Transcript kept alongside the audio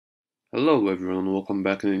Hello everyone, welcome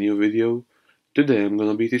back in a new video. Today I'm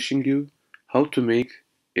gonna be teaching you how to make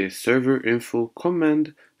a server info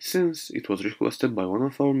command since it was requested by one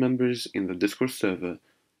of our members in the Discord server.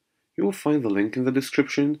 You will find the link in the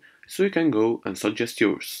description so you can go and suggest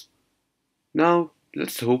yours. Now,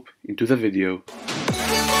 let's hop into the video.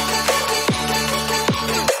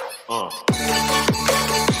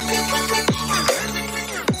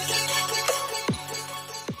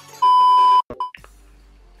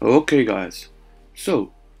 Okay guys,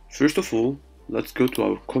 so first of all, let's go to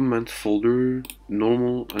our command folder,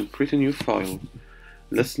 normal, and create a new file.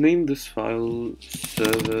 Let's name this file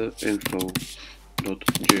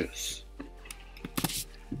serverinfo.js.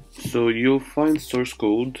 So you'll find source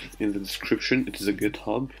code in the description, it is a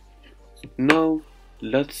GitHub. Now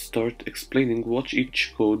let's start explaining what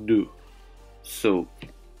each code do. So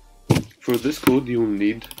for this code you'll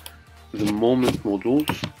need the moment modules.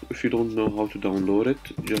 If you don't know how to download it,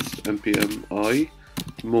 just npm I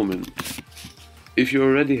moment. If you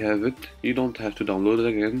already have it, you don't have to download it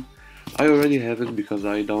again. I already have it because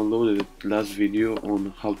I downloaded it last video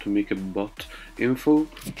on how to make a bot info.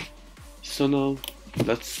 So now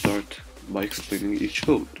let's start by explaining each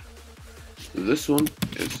code. This one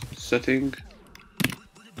is setting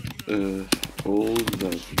all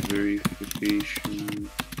the verification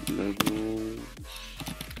levels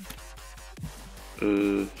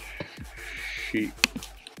sheet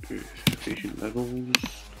verification levels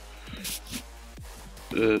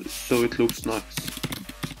so it looks nice,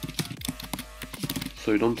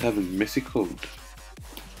 so you don't have a messy code.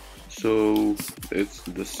 So it's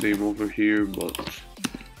the same over here, but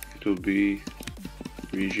it will be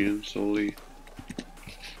region solely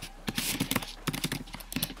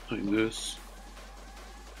like this.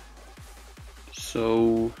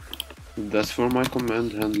 So that's for my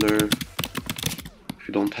command handler. If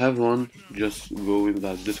you don't have one, just go in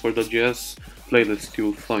that discord.js playlist,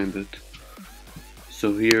 you'll find it.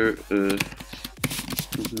 So here it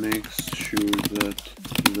makes sure that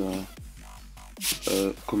the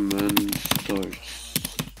command starts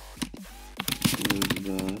with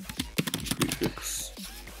the prefix.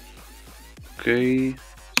 Okay,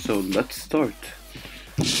 so let's start.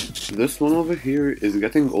 This one over here is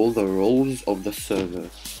getting all the roles of the server.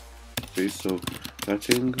 Okay, so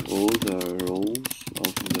getting all the roles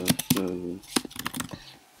of the server.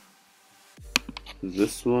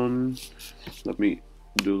 This one, let me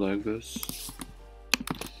do like this.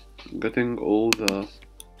 Getting all the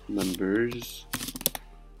members.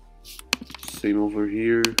 Same over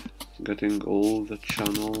here, getting all the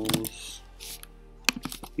channels.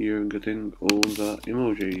 Here, getting all the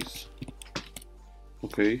emojis.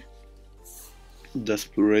 Okay, that's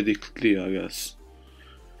pretty clear, I guess.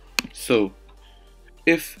 So,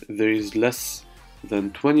 if there is less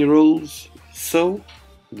than 20 roles, so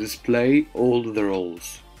display all the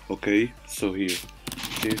roles. Okay, so here,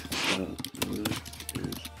 if is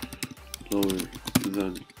lower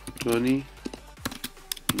than 20,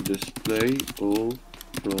 display all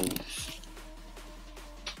roles.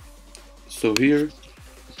 So here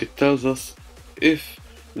it tells us if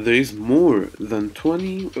there is more than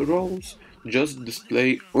 20 roles, just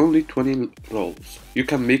display only 20 roles. You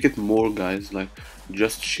can make it more, guys, like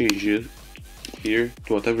just change it here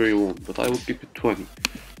to whatever you want, but I will keep it 20.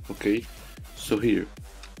 Okay, so here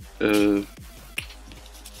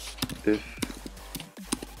if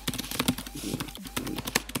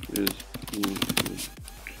is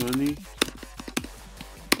 20,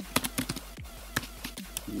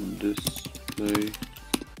 display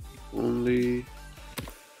only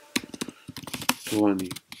 20.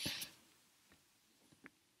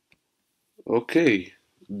 Okay,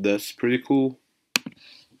 that's pretty cool.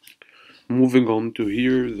 Moving on to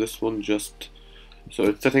here, this one just, so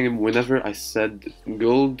it's setting whenever I said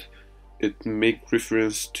gold, it make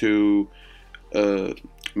reference to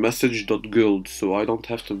message.guild, so I don't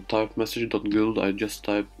have to type message.guild, I just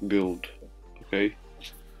type guild. Okay,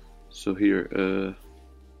 so here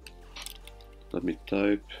let me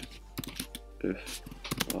type, if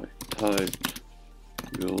I typed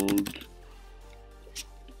guild,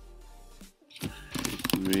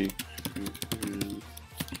 make reference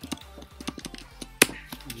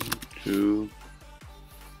to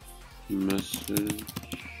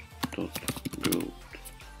message.guild.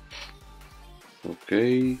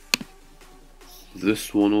 Okay,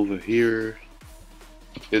 this one over here,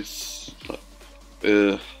 it's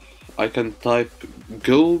I can type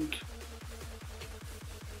guild.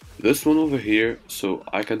 This one over here, so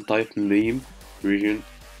I can type name, region,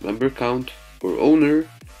 member count, or owner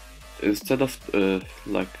instead of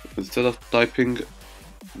typing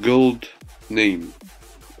guild name.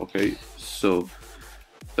 Okay, so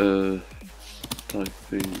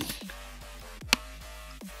typing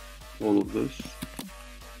all of this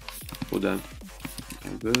for them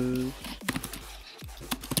like this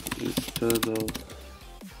instead of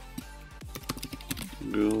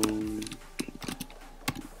going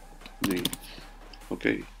name.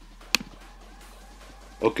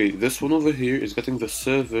 Okay, this one over here is getting the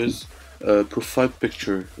server's profile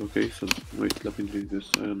picture. Okay, so wait, let me do this.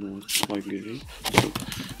 I don't know, it's quite gay. So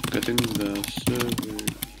getting the server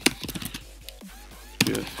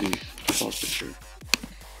PFP profile picture.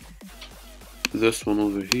 This one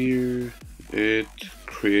over here, it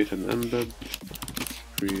create an embed.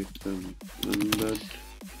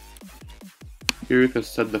 Here you can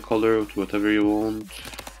set the color to whatever you want.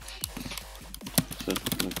 Set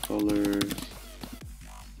the color.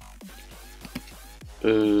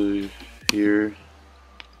 Here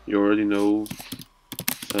you already know.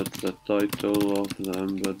 Set the title of the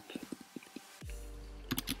embed.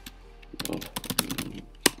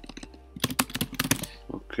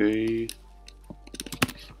 Okay.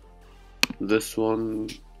 This one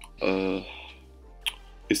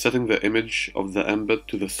is setting the image of the embed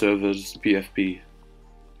to the server's PFP.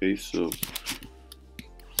 Okay, so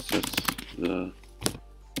set the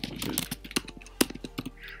picture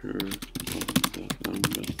of the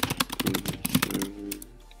embed to the server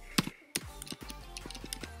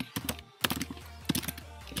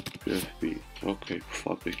PFP. Okay,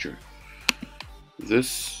 profile picture.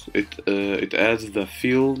 This it adds the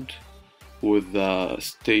field with the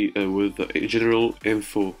with the general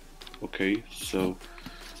info. Okay, so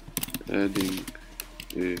adding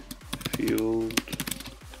a field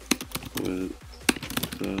with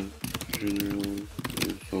the general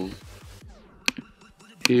info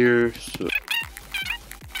here. So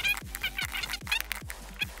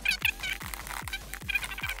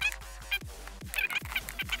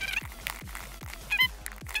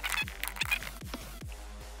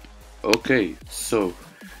okay, so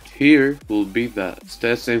here will be the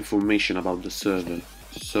stats information about the server.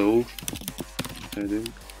 So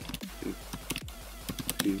adding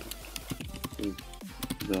field with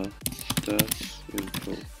the stats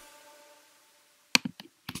info.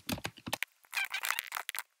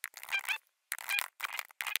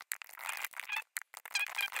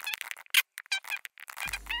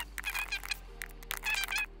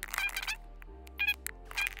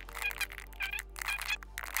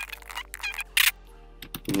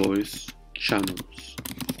 Voice channels.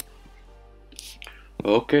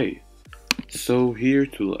 Okay, so here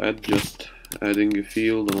to add, just adding a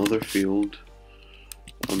field, another field,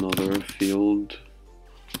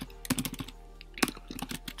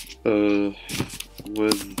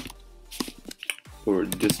 with or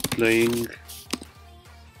displaying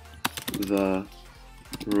the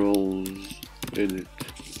roles in it,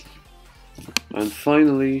 and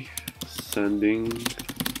finally sending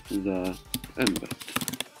the embed.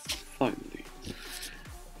 Finally,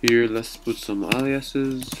 here let's put some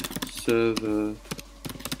aliases. Server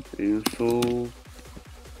info,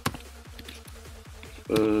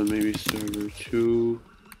 maybe server 2,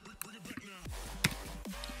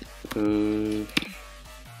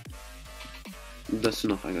 that's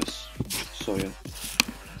enough, I guess. So yeah.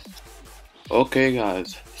 Okay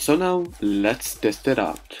guys, so now let's test it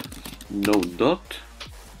out. No dot,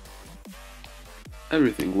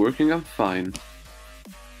 everything working and fine.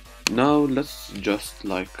 Now let's just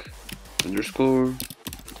like underscore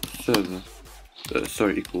server,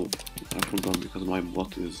 sorry, equal, I forgot because my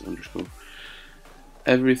bot is underscore.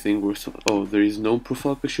 Everything works. Oh, there is no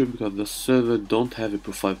profile picture because the server don't have a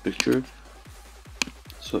profile picture.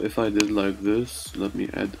 So if I did like this, let me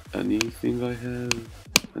add anything I have,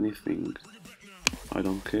 anything, I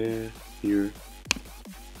don't care, here.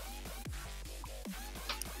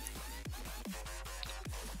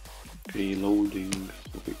 Okay, loading.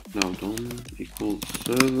 Okay, now done, equals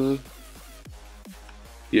server.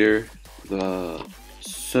 Here the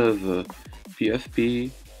server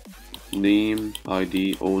PFP, name,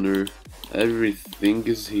 ID, owner, everything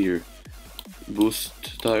is here.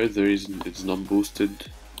 Boost tire, it's not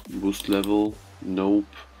boosted. Boost level,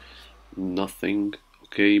 nope, nothing.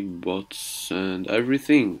 Okay, bots and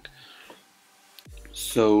everything.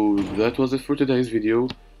 So that was it for today's video.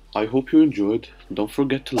 I hope you enjoyed. Don't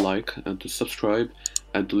forget to like and to subscribe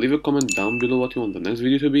and to leave a comment down below what you want the next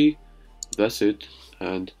video to be. That's it,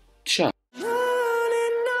 and ciao.